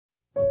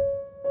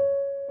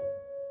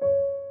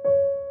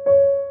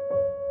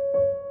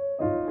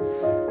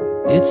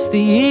It's the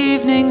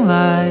evening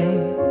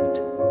light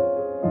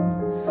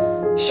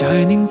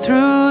shining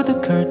through the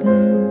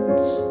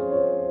curtains,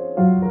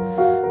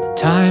 the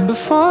time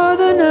before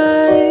the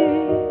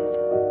night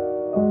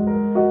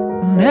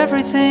when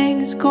everything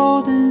is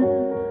golden.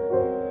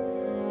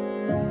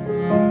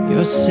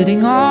 You're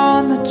sitting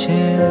on the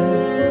chair,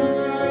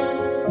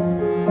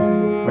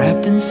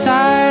 wrapped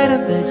inside a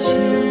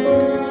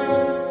bedsheet,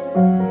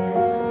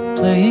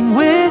 playing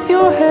with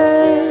your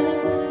hair,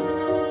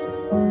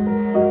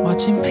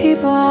 watching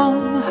people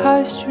on the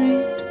high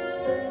street.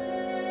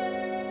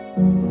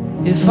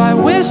 If I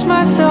wished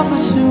myself a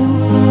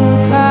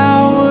superpower,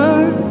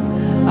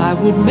 I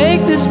would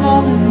make this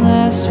moment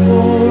last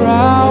for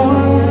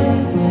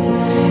hours.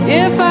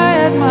 If I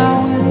had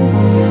my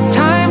will,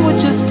 time would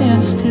just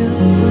stand still,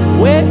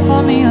 wait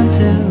for me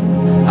until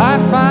I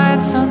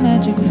find some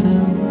magic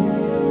film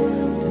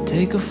to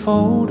take a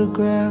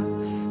photograph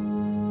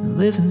and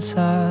live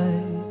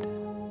inside.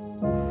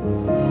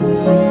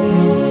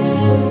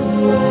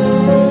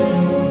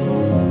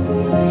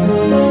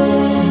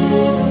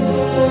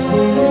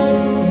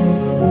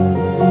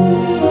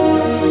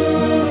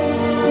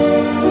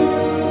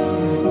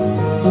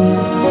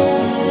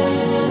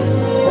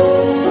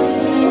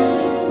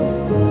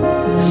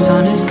 The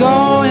sun is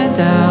going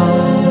down,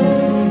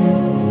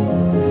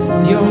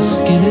 your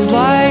skin is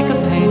like a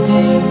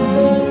painting,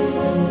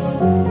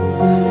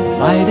 the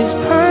light is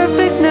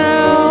perfect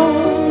now,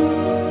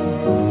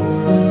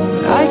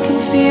 but I can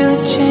feel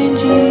it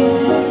changing.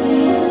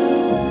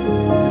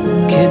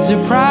 Kids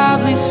are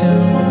probably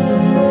soon,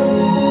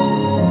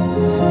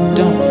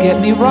 don't get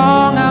me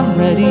wrong, I'm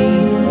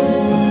ready.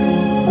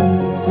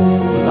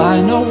 Well,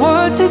 I know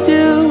what to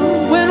do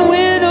when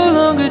we're no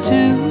longer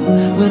two,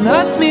 when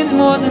us means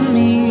more than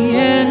me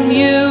and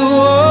you.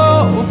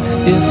 Oh,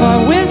 if I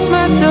wished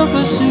myself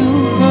a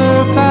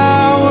superpower,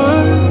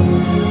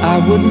 I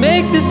would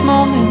make this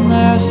moment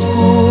last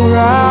for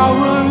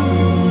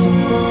hours.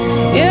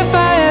 If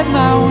I had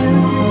my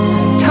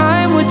will,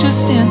 time would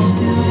just stand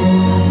still,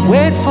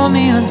 wait for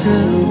me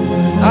until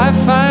I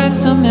find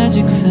some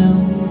magic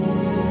film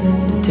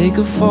to take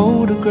a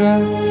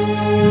photograph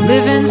and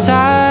live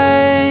inside.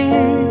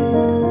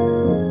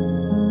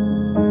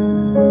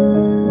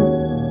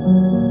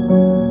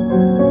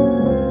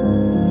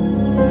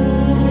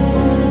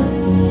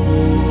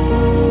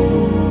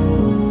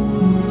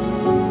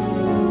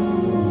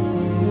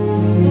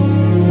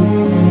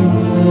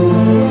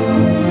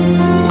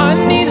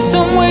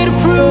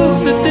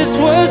 This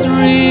was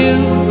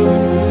real.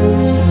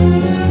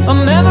 A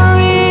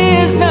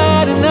memory is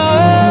not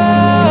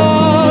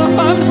enough.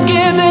 I'm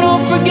scared that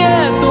I'll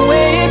forget the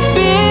way it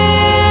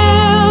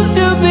feels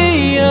to be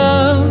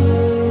young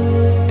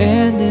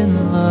and in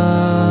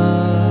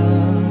love.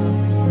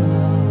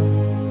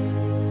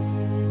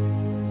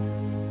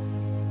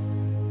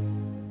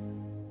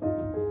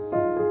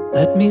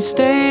 Let me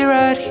stay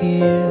right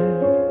here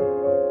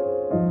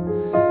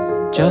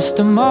just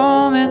a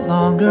moment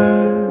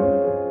longer.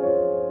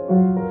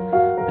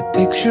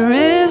 The picture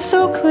is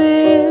so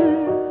clear.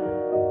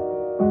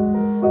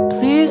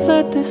 Please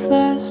let this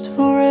last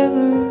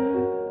forever.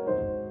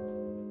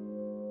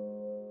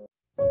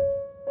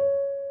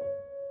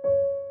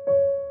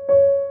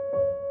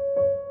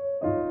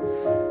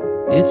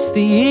 It's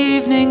the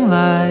evening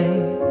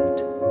light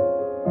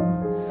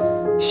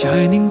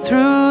shining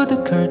through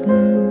the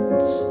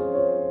curtains,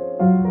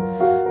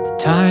 the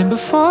time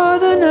before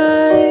the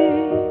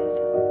night